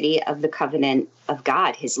perversity of the covenant of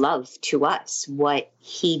God, his love to us, what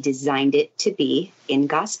he designed it to be in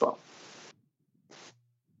gospel.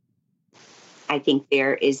 I think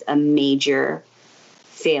there is a major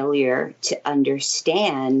failure to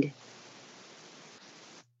understand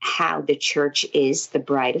how the church is the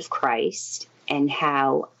bride of Christ and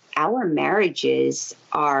how our marriages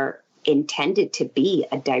are intended to be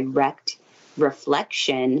a direct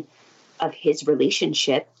reflection of his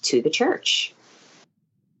relationship to the church.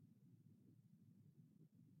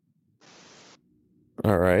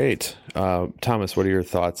 All right. Thomas, what are your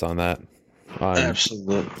thoughts on that?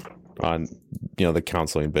 Absolutely. On, the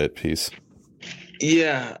counseling bit piece.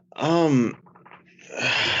 Yeah.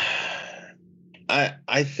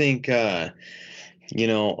 I think, when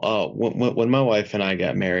my wife and I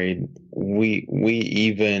got married, we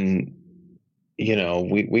even,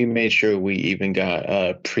 we made sure we even got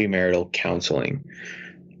premarital counseling.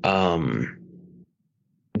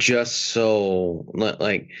 Just so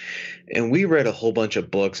and we read a whole bunch of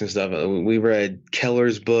books and stuff. We read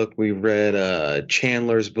Keller's book. We read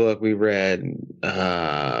Chandler's book. We read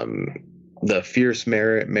the Fierce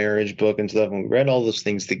Marriage book and stuff. And we read all those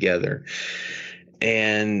things together.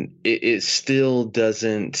 And it still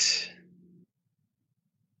doesn't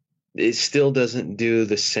do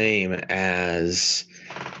the same as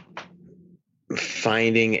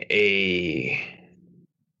finding a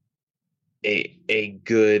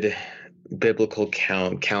good biblical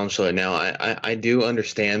counselor. Now, I do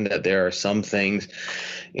understand that there are some things,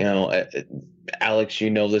 you know, Alex, you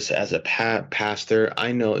know this as a pastor.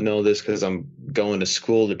 I know this because I'm going to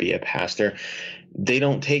school to be a pastor. They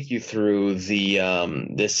don't take you through the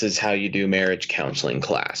this is how you do marriage counseling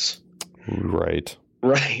class. Right.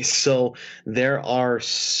 Right. So there are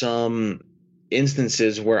some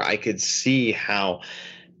instances where I could see how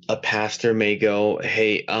a pastor may go,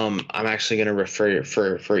 hey, I'm actually going to refer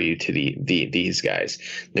you to these guys.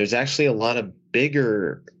 There's actually a lot of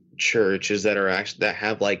bigger churches that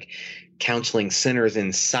have like counseling centers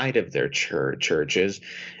inside of their churches,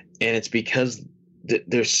 and it's because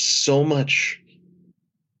there's so much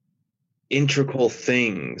integral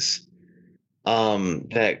things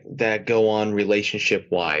that go on relationship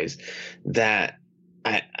wise that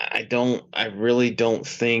I really don't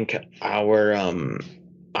think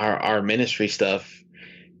our ministry stuff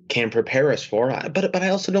can prepare us for, but I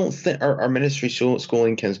also don't think our ministry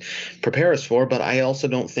schooling can prepare us for, but I also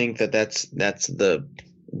don't think that's the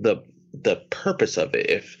purpose of it.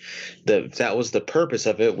 If that was the purpose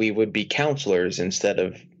of it, we would be counselors instead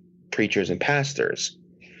of preachers and pastors.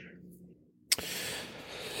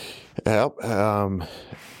 Yep. I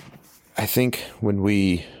think when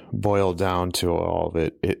we boil down to all of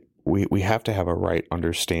it, we have to have a right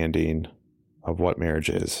understanding of what marriage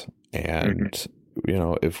is. And, you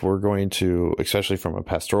know, if we're going to, especially from a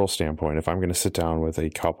pastoral standpoint, if I'm going to sit down with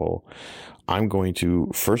a couple, I'm going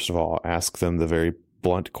to, first of all, ask them the very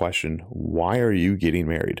blunt question, why are you getting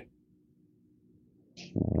married?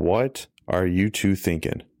 What are you two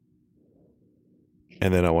thinking?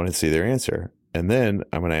 And then I want to see their answer. And then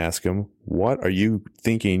I'm going to ask them, what are you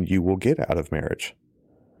thinking you will get out of marriage?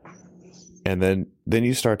 And then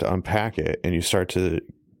you start to unpack it, and you start to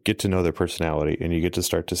get to know their personality, and you get to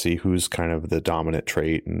start to see who's kind of the dominant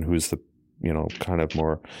trait and who's the, you know, kind of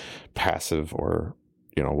more passive or,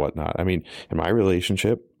 you know, whatnot. I mean, in my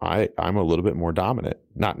relationship, I'm a little bit more dominant,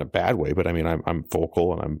 not in a bad way, but I mean, I'm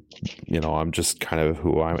vocal, and I'm just kind of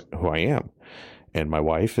who I am. And my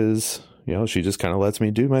wife is, you know, she just kind of lets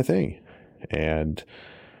me do my thing. And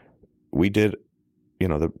we did,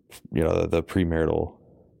 the premarital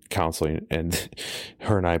counseling, and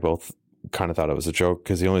her and I both kind of thought it was a joke,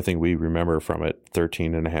 because the only thing we remember from it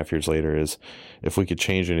 13 and a half years later is, if we could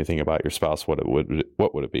change anything about your spouse, what would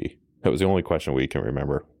it be? That was the only question we can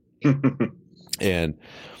remember. And,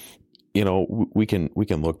 you know, we can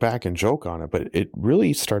look back and joke on it, but it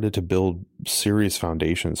really started to build serious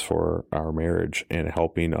foundations for our marriage and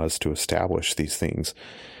helping us to establish these things.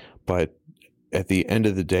 But at the end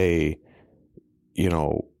of the day, you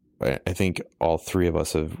know, I think all three of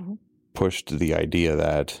us have pushed the idea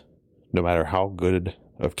that no matter how good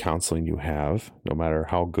of counseling you have, no matter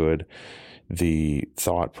how good the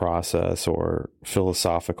thought process or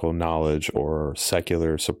philosophical knowledge or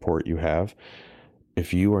secular support you have,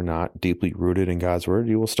 if you are not deeply rooted in God's word,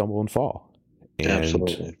 you will stumble and fall.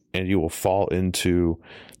 Absolutely. And you will fall into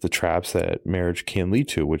the traps that marriage can lead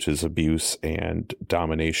to, which is abuse and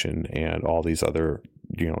domination and all these other,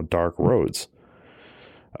 you know, dark roads.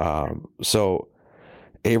 So,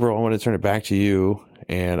 April, I want to turn it back to you,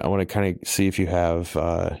 and I want to kind of see if you have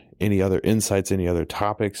any other insights, any other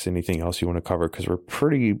topics, anything else you want to cover, because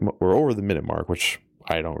we're over the minute mark, which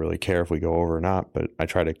I don't really care if we go over or not, but I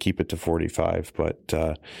try to keep it to 45. But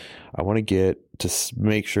I want to get to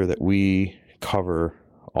make sure that we cover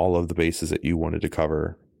all of the bases that you wanted to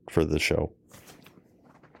cover for the show.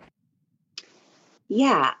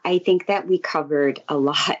 Yeah, I think that we covered a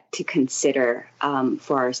lot to consider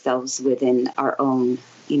for ourselves within our own,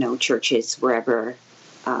 churches, wherever,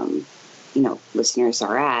 listeners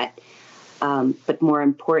are at. But more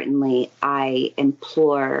importantly, I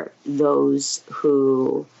implore those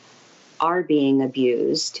who are being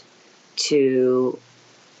abused to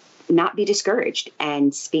not be discouraged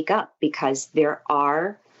and speak up, because there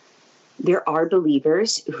are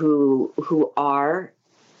believers who are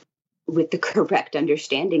with the correct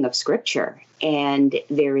understanding of Scripture, and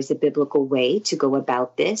there is a biblical way to go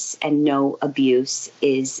about this, and no abuse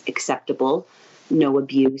is acceptable, no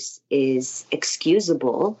abuse is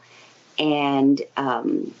excusable, and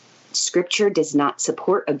Scripture does not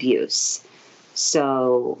support abuse.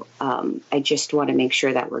 So I just want to make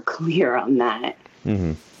sure that we're clear on that.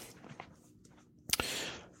 Mm-hmm.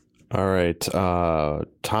 All right.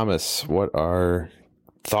 Thomas, what are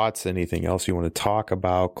thoughts, anything else you want to talk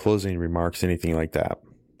about, closing remarks, anything like that?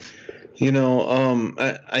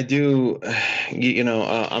 I do,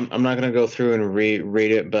 I'm not going to go through and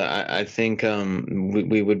read it, but I think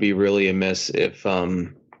we would be really amiss if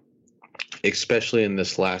especially in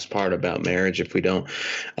this last part about marriage, if we don't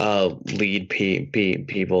lead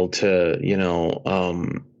people to,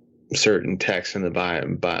 certain texts in the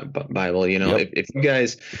Bible, Yep. if you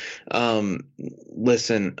guys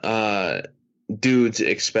listen, dudes,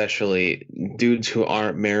 especially dudes who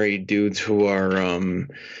aren't married, dudes who have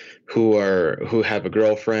a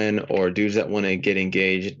girlfriend, or dudes that want to get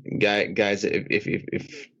engaged, guys,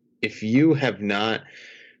 if you have not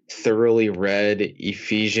thoroughly read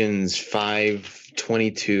Ephesians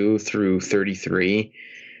 5:22 through 33,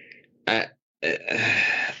 I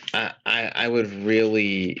would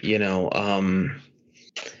really,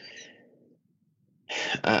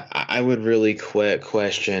 I would really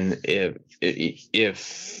question if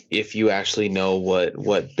you actually know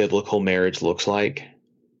what biblical marriage looks like.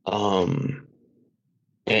 And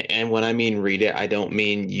when I mean read it, I don't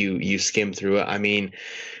mean you skim through it. I mean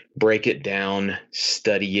break it down,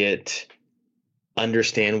 study it,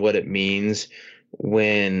 understand what it means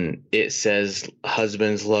when it says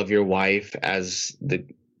husbands love your wife as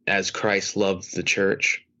Christ loved the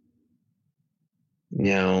church.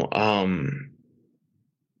 That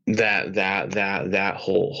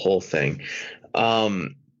whole thing.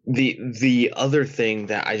 The other thing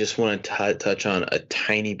that I just want to touch on a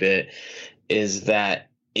tiny bit is that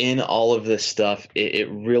in all of this stuff, it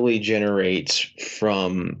really generates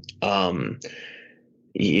from,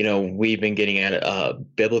 we've been getting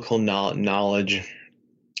at biblical knowledge,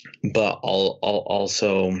 but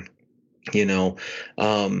also, your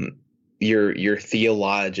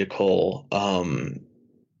theological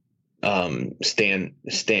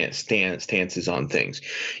stances on things.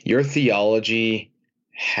 Your theology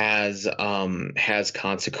has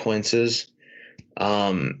consequences.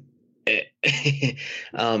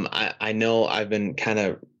 I know I've been kind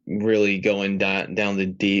of really going down the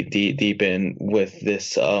deep end with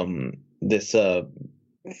this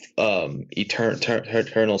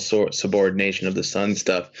eternal subordination of the Son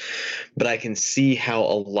stuff, but I can see how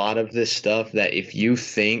a lot of this stuff, that if you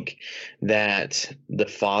think that the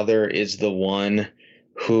Father is the one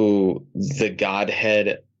who the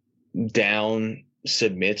Godhead down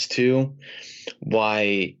submits to,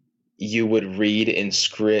 why you would read in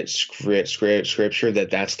scripture that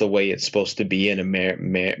that's the way it's supposed to be in a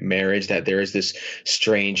marriage, that there is this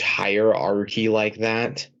strange hierarchy like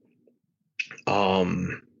that.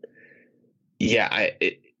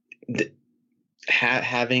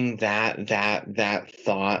 Having that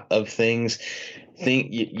thought of things,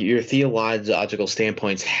 your theological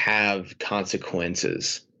standpoints have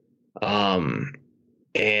consequences.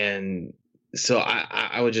 And so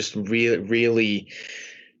I would just really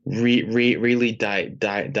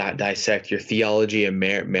dissect your theology of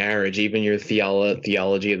marriage, even your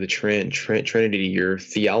theology of the Trinity, your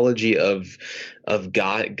theology of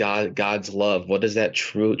God's love. What does that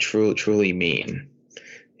truly mean?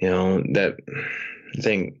 That I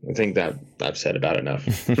think that I've said about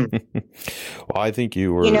enough. Well, I think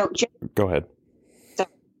you were. Go ahead. So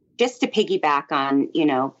just to piggyback on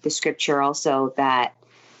the scripture also that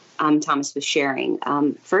Thomas was sharing.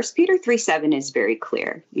 1 Peter 3:7 is very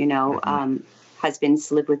clear.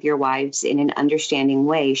 Husbands, live with your wives in an understanding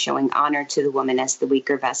way, showing honor to the woman as the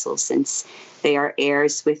weaker vessel, since they are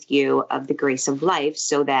heirs with you of the grace of life,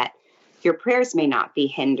 so that your prayers may not be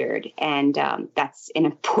hindered. And that's an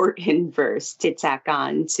important verse to tack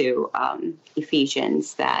on to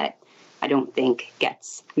Ephesians that I don't think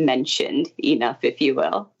gets mentioned enough, if you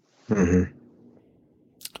will. Mm-hmm.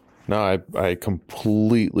 No, I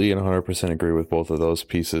completely and 100% agree with both of those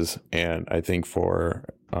pieces. And I think for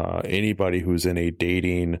anybody who's in a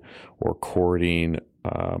dating or courting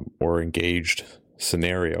or engaged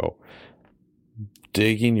scenario,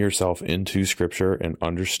 digging yourself into scripture and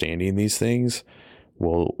understanding these things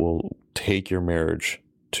will take your marriage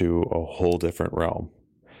to a whole different realm.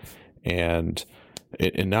 And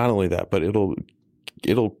not only that, but it'll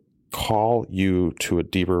call you to a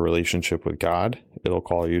deeper relationship with God. It'll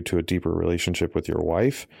call you to a deeper relationship with your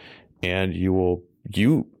wife, and you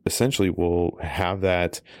essentially will have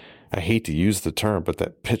that, I hate to use the term, but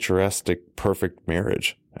that picturesque, perfect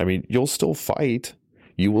marriage. I mean, you'll still fight.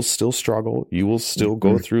 You will still struggle. You will still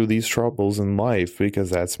go through these troubles in life,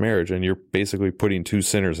 because that's marriage. And you're basically putting two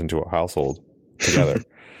sinners into a household together.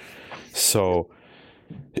 So,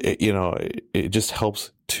 it just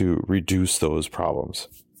helps to reduce those problems.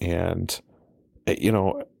 And,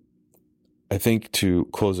 I think to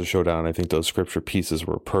close the show down, I think those scripture pieces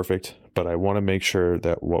were perfect, but I want to make sure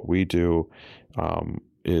that what we do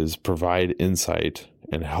is provide insight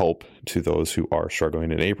and help to those who are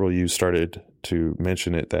struggling. In April, you started to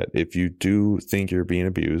mention it, that if you do think you're being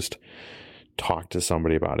abused, talk to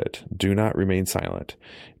somebody about it. Do not remain silent.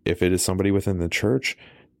 If it is somebody within the church,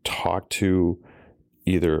 talk to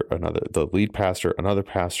either the lead pastor, another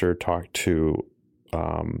pastor, talk to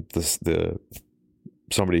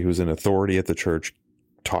somebody who's in authority at the church,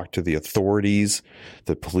 talk to the authorities,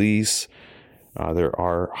 the police. There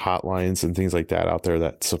are hotlines and things like that out there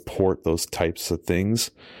that support those types of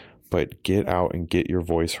things, but get out and get your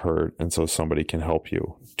voice heard. And so somebody can help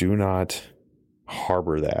you. Do not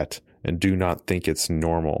harbor that, and do not think it's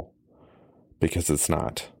normal, because it's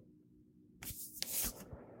not.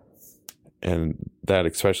 And that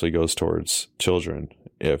especially goes towards children.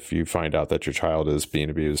 If you find out that your child is being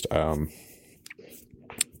abused, I'd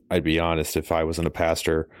be honest, if I wasn't a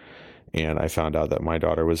pastor and I found out that my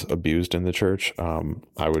daughter was abused in the church,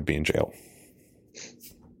 I would be in jail.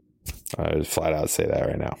 I would flat out say that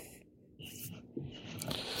right now.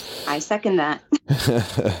 I second that.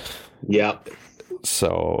 Yeah.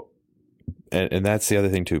 So, and that's the other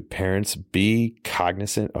thing too. Parents, be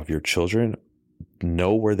cognizant of your children.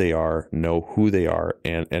 Know where they are, know who they are.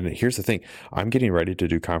 And here's the thing. I'm getting ready to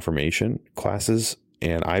do confirmation classes,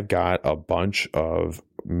 and I've got a bunch of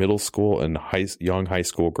middle school and young high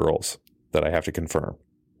school girls that I have to confirm.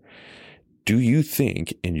 Do you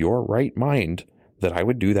think in your right mind that I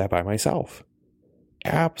would do that by myself?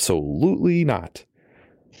 Absolutely not.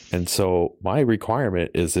 And so my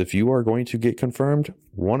requirement is, if you are going to get confirmed,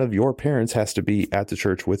 one of your parents has to be at the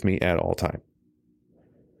church with me at all time.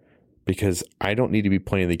 Because I don't need to be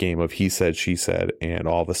playing the game of he said, she said, and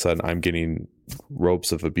all of a sudden I'm getting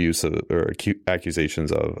ropes of abuse or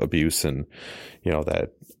accusations of abuse, and,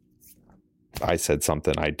 that I said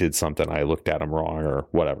something, I did something, I looked at him wrong or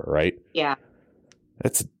whatever, right? Yeah.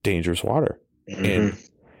 That's dangerous water.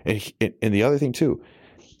 Mm-hmm. And the other thing too,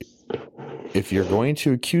 if you're going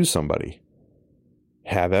to accuse somebody,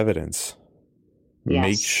 have evidence. Yes.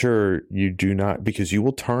 Make sure you do not, because you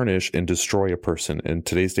will tarnish and destroy a person in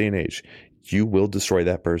today's day and age. You will destroy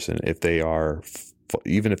that person if they are,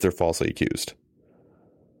 even if they're falsely accused.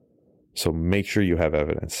 So make sure you have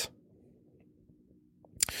evidence.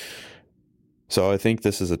 So I think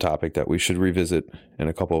this is a topic that we should revisit in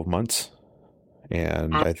a couple of months.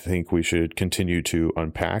 And I think we should continue to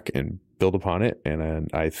unpack and build upon it.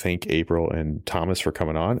 And I thank April and Thomas for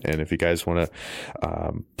coming on. And if you guys want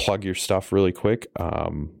to plug your stuff really quick,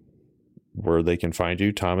 where they can find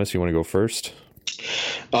you. Thomas, you want to go first?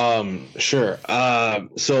 Sure.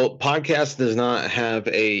 So podcast does not have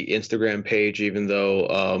a Instagram page, even though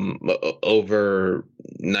over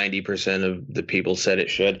 90% of the people said it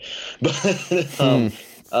should. But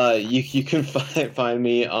you can find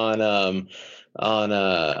me on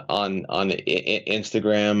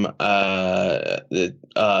Instagram,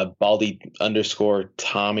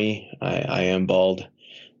 baldy_Tommy. I am bald.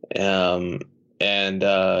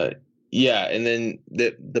 Yeah, and then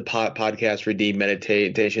the podcast Redeem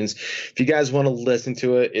Meditations. If you guys want to listen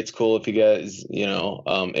to it, it's cool. If you guys,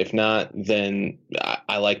 if not, then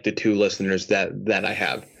I like the 2 listeners that I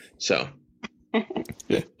have. So, all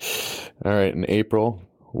right. And April,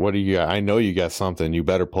 what do you got? I know you got something. You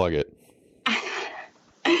better plug it.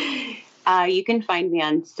 You can find me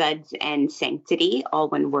on Suds and Sanctity, all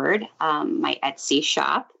one word, my Etsy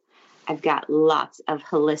shop. I've got lots of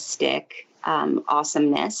holistic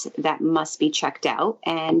awesomeness that must be checked out.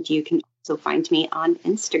 And you can also find me on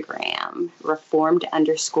Instagram,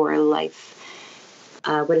 reformed_life.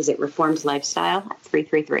 What is it? Reformed Lifestyle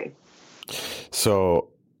 333. So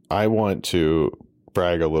I want to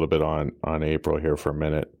brag a little bit on April here for a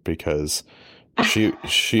minute, because she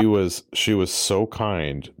was so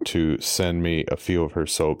kind to send me a few of her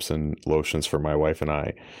soaps and lotions for my wife and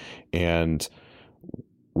I. And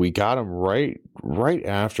we got them right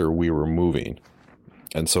after we were moving.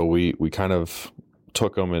 And so we kind of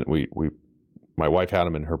took them, and my wife had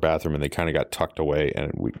them in her bathroom, and they kind of got tucked away,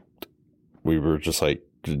 and we were just like,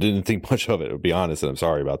 didn't think much of it, to be honest. And I'm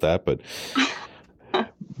sorry about that, but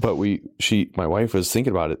my wife was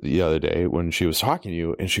thinking about it the other day when she was talking to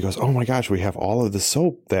you, and she goes, "Oh my gosh, we have all of the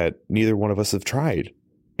soap that neither one of us have tried."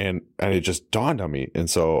 And it just dawned on me. And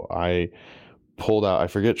so I pulled out, I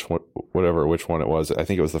forget which one it was. I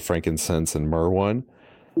think it was the frankincense and myrrh one.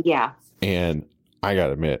 Yeah. And I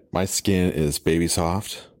gotta admit, my skin is baby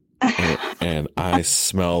soft, and I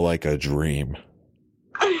smell like a dream.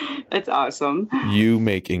 That's awesome. You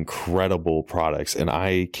make incredible products, and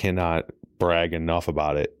I cannot brag enough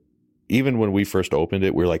about it. Even when we first opened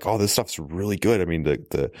it, we were like, "Oh, this stuff's really good." I mean,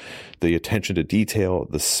 the attention to detail,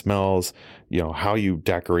 the smells, how you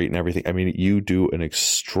decorate and everything. I mean, you do an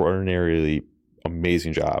extraordinarily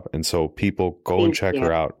amazing job. And so people go and check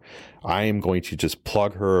her out. I am going to just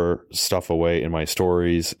plug her stuff away in my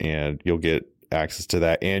stories, and you'll get access to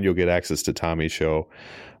that, and you'll get access to Tommy's show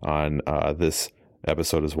on this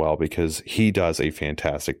episode as well, because he does a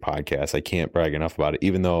fantastic podcast. I can't brag enough about it,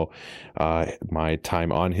 even though my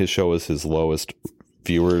time on his show is his lowest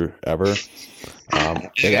viewer ever.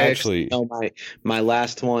 It actually my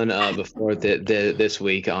last one before this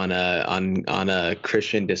week on a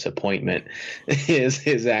Christian disappointment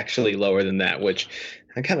is actually lower than that, which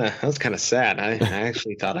I was kind of sad. I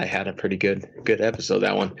actually thought I had a pretty good episode,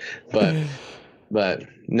 that one, but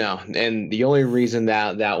no. And the only reason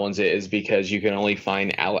that one's is because you can only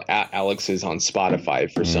find Alex's on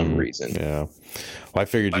Spotify for some reason. Yeah. Well, I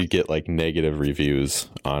figured you'd get like negative reviews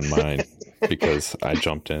on mine because I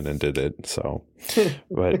jumped in and did it. So,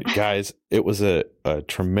 but guys, it was a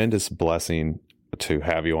tremendous blessing to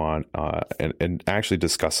have you on and actually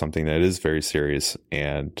discuss something that is very serious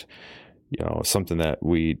and, you know, something that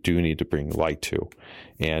we do need to bring light to.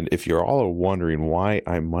 And if you're all wondering why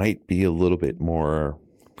I might be a little bit more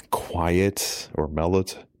quiet or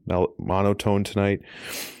monotone tonight,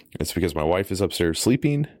 it's because my wife is upstairs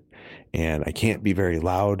sleeping and I can't be very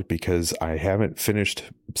loud because I haven't finished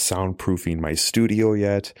soundproofing my studio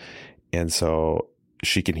yet. And so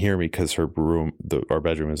she can hear me because her our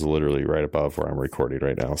bedroom is literally right above where I'm recording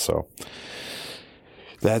right now. So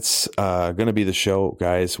that's going to be the show,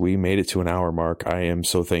 guys. We made it to an hour mark. I am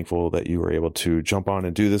so thankful that you were able to jump on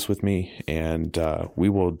and do this with me. And we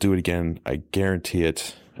will do it again. I guarantee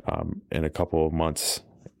it in a couple of months.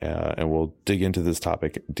 And we'll dig into this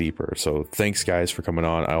topic deeper. So thanks, guys, for coming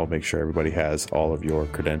on. I will make sure everybody has all of your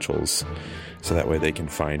credentials so that way they can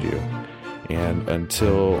find you. And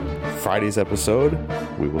until Friday's episode,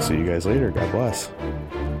 we will see you guys later. God bless.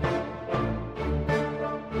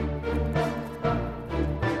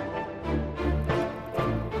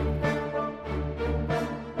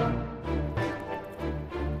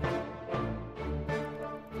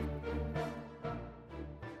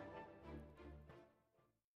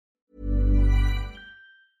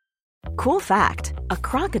 Cool fact, a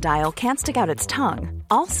crocodile can't stick out its tongue.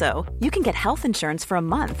 Also, you can get health insurance for a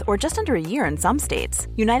month or just under a year in some states.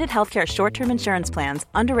 United Healthcare short-term insurance plans,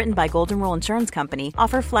 underwritten by Golden Rule Insurance Company,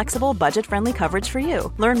 offer flexible, budget-friendly coverage for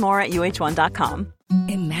you. Learn more at UH1.com.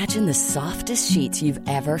 Imagine the softest sheets you've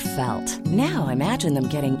ever felt. Now imagine them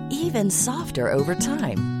getting even softer over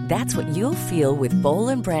time. That's what you'll feel with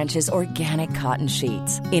Boll & Branch's organic cotton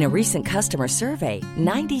sheets. In a recent customer survey,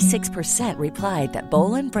 96% replied that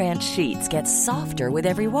Boll & Branch sheets get softer with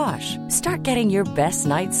every wash. Start getting your best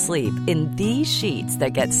night's sleep in these sheets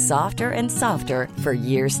that get softer and softer for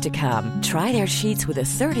years to come. Try their sheets with a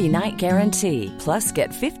 30-night guarantee. Plus, get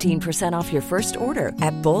 15% off your first order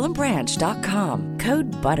at bollandbranch.com.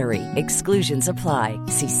 Code BUTTERY. Exclusions apply.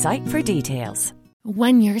 See site for details.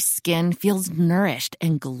 When your skin feels nourished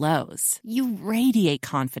and glows, you radiate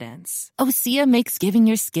confidence. Osea makes giving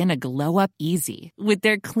your skin a glow up easy with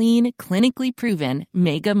their clean, clinically proven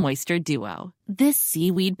Mega Moisture Duo. This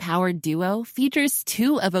seaweed-powered duo features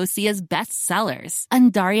two of Osea's best sellers,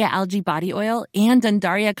 Undaria Algae Body Oil and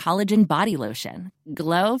Undaria Collagen Body Lotion.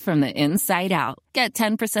 Glow from the inside out. Get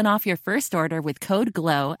 10% off your first order with code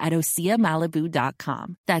GLOW at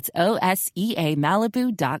OseaMalibu.com. That's OSEA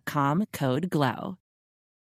Malibu.com, code GLOW.